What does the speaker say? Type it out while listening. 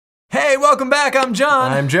Hey, welcome back, I'm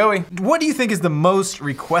John. I'm Joey. What do you think is the most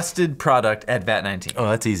requested product at VAT19? Oh,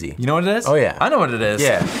 that's easy. You know what it is? Oh yeah. I know what it is.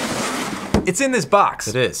 Yeah. It's in this box.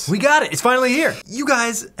 It is. We got it, it's finally here. You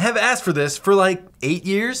guys have asked for this for like 8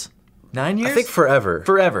 years? 9 years? I think forever.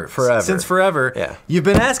 Forever. Forever. Since forever. Yeah. You've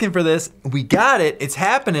been asking for this. We got it. It's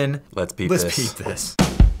happening. Let's peep this. Let's peep this.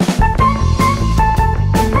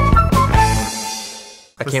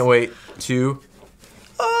 I can't wait to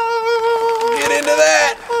get into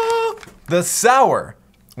that. The Sour,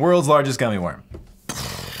 world's largest gummy worm.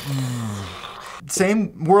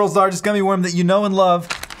 Same world's largest gummy worm that you know and love.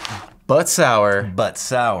 but sour. But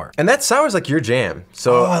sour. And that sour's like your jam.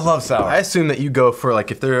 So Oh, I love sour. I assume that you go for like,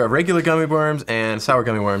 if there are regular gummy worms and sour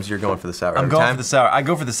gummy worms, you're going for the sour. I'm going for the sour. I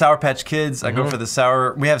go for the Sour Patch Kids. I go for the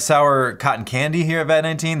sour. We have sour cotton candy here at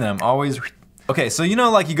VAT19 that I'm always. Okay, so you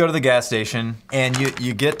know, like you go to the gas station and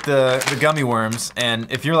you get the gummy worms, and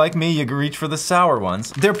if you're like me, you reach for the sour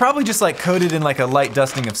ones. They're probably just like coated in like a light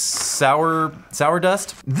dusting of sour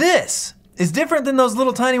dust. This is different than those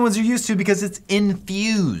little tiny ones you're used to because it's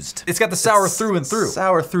infused. It's got the sour through and through.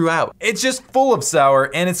 Sour throughout. It's just full of sour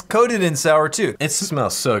and it's coated in sour too. It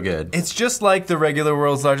smells so good. It's just like the regular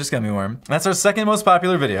world's largest gummy worm. That's our second most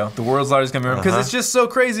popular video, the world's largest gummy worm, because it's just so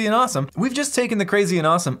crazy and awesome. We've just taken the crazy and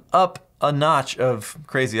awesome up a notch of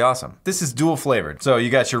crazy awesome. This is dual flavored. So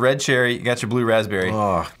you got your red cherry, you got your blue raspberry.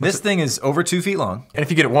 Oh, this thing is over 2 feet long. And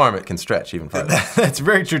if you get it warm, it can stretch even further. That's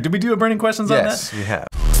very true. Did we do a burning questions on that? Yes, we have.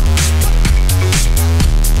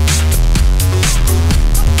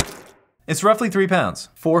 It's roughly 3 pounds.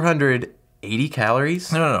 480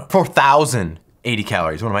 calories? No. 4,080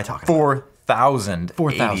 calories. What am I talking about?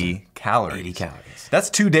 4,080 calories. 80 calories. That's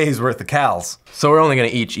 2 days worth of cals. So we're only gonna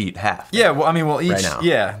each eat half. Yeah, well, I mean, we'll each, Right now.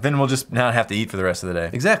 yeah, then we'll just not have to eat for the rest of the day.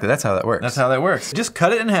 Exactly, that's how that works. That's how that works. Just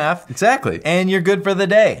cut it in half. Exactly. And you're good for the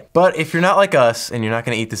day. But if you're not like us and you're not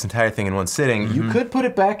gonna eat this entire thing in one sitting, you could put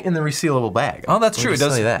it back in the resealable bag. Oh, that's Let me true. It just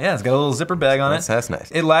does. tell you that. Yeah, it's got a little zipper bag on it. That's nice.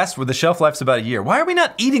 It lasts, with the shelf life's about a year. Why are we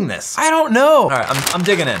not eating this? I don't know. All right, I'm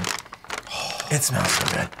digging in. It smells so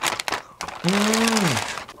good.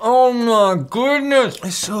 Oh my goodness.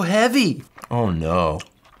 It's so heavy. Oh no.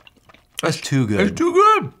 That's too good. It's too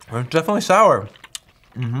good. It's definitely sour.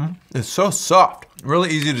 It's so soft. Really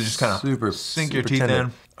easy to just kind of Super, sink your super teeth tender.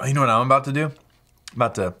 in. Oh, you know what I'm about to do?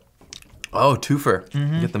 About to, Oh, twofer.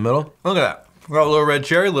 Get the middle. look at that. We got a little red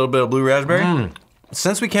cherry, a little bit of blue raspberry.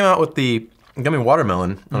 Since we came out with the gummy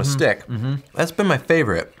watermelon on a stick, that's been my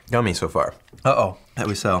favorite gummy so far Uh-oh. that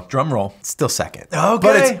we sell. Drum roll. It's still second.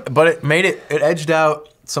 Okay. But it made it edged out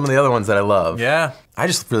some of the other ones that I love. Yeah. I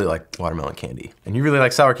just really like watermelon candy. And you really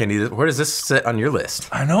like sour candy. Where does this sit on your list?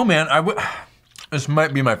 I know, man. This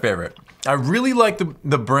might be my favorite. I really like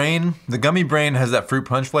the brain. The gummy brain has that fruit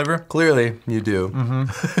punch flavor. Clearly, you do.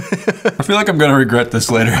 I feel like I'm gonna regret this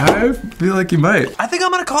later. I feel like you might. I think I'm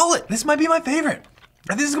gonna call it. This might be my favorite.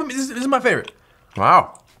 This is my favorite.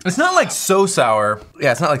 Wow. It's not like so sour.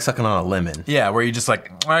 Yeah, it's not like sucking on a lemon. Yeah, where you just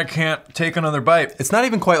like, I can't take another bite. It's not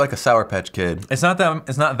even quite like a Sour Patch Kid. It's not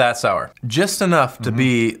that sour. Just enough to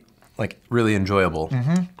be like really enjoyable.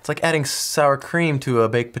 It's like adding sour cream to a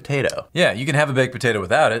baked potato. Yeah, you can have a baked potato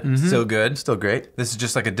without it. Still good. Still great. This is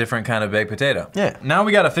just like a different kind of baked potato. Yeah. Now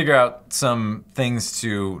we gotta figure out some things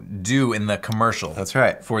to do in the commercial. That's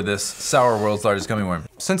right. For this sour world's largest gummy worm.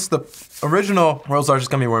 Since the original World's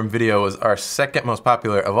Largest Gummy Worm video was our second most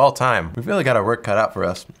popular of all time, we've really got our work cut out for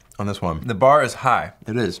us on this one. The bar is high.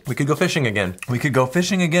 It is. We could go fishing again. We could go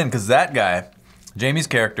fishing again, because that guy, Jamie's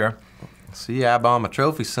character, See, I bought my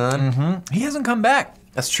trophy, son. he hasn't come back.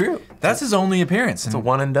 That's true. That's his only appearance. It's a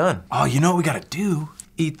one and done. Oh, you know what we gotta do?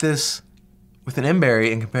 Eat this with an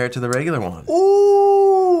M-berry and compare it to the regular one.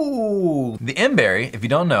 Ooh! The M-berry, if you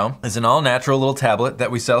don't know, is an all-natural little tablet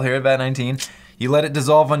that we sell here at VAT19. You let it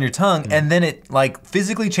dissolve on your tongue, and then it like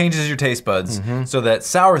physically changes your taste buds so that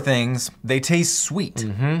sour things, they taste sweet.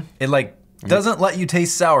 It like doesn't let you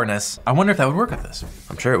taste sourness. I wonder if that would work with this.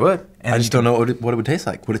 I'm sure it would. And I just don't know what it would taste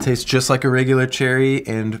like. Would it taste just like a regular cherry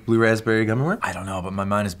and blue raspberry gummy worm? I don't know, but my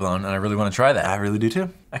mind is blown, and I really want to try that. I really do too.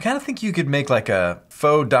 I kind of think you could make like a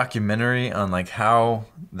faux documentary on like how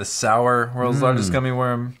the sour world's largest gummy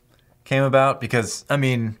worm came about, because I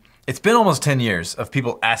mean, it's been almost 10 years of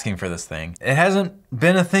people asking for this thing. It hasn't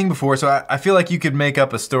been a thing before, so I feel like you could make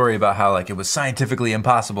up a story about how like it was scientifically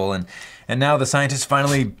impossible, and now the scientists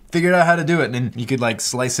finally figured out how to do it, and you could like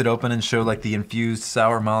slice it open and show like the infused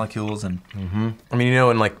sour molecules and. I mean, you know,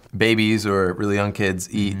 when like babies or really young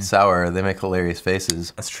kids eat sour, they make hilarious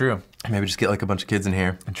faces. That's true. Maybe just get like a bunch of kids in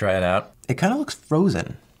here. And try it out. It kind of looks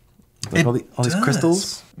frozen. Like all these does.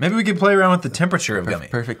 crystals. Maybe we could play around with the temperature of gummy.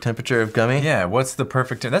 Perfect temperature of gummy. Yeah, what's the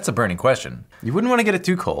perfect, that's a burning question. You wouldn't want to get it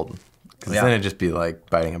too cold. Because then it'd just be like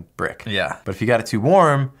biting a brick. Yeah. But if you got it too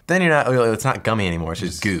warm, then you're not, it's not gummy anymore, it's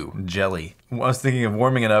just goo. Jelly. I was thinking of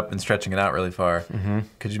warming it up and stretching it out really far.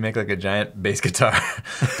 Could you make like a giant bass guitar?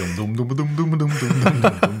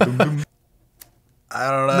 I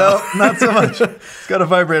don't know. No, not so much. It's got to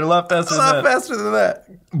vibrate a lot faster than that.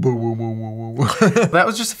 That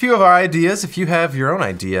was just a few of our ideas. If you have your own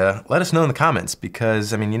idea, let us know in the comments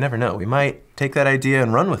because, I mean, you never know. We might take that idea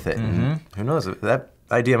and run with it. And who knows, that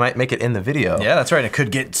idea might make it in the video. Yeah, that's right. It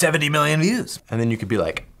could get 70 million views. And then you could be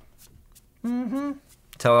like,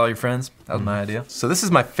 Tell all your friends. That was my idea. So this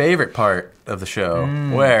is my favorite part of the show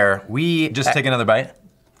where we... Just take another bite?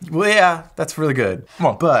 Well, yeah, that's really good.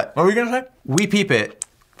 Well, but what were you gonna say? We peep it,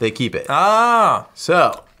 they keep it. Ah!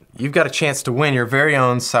 So, you've got a chance to win your very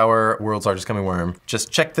own Sour World's Largest Gummy Worm.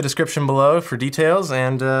 Just check the description below for details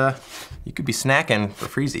and you could be snacking for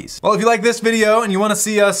freezies. Well, if you like this video and you wanna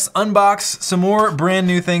see us unbox some more brand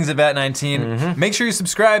new things at VAT19, make sure you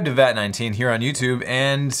subscribe to VAT19 here on YouTube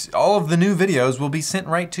and all of the new videos will be sent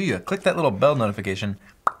right to you. Click that little bell notification.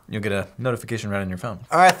 You'll get a notification right on your phone.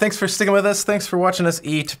 All right, thanks for sticking with us. Thanks for watching us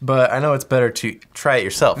eat, but I know it's better to try it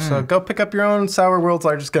yourself. So go pick up your own Sour World's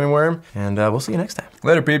Largest Gummy Worm, and we'll see you next time.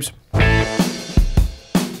 Later, peeps.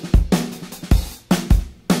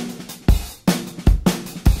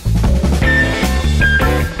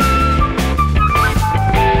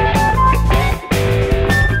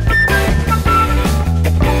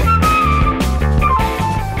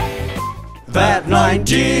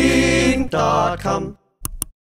 VAT19.com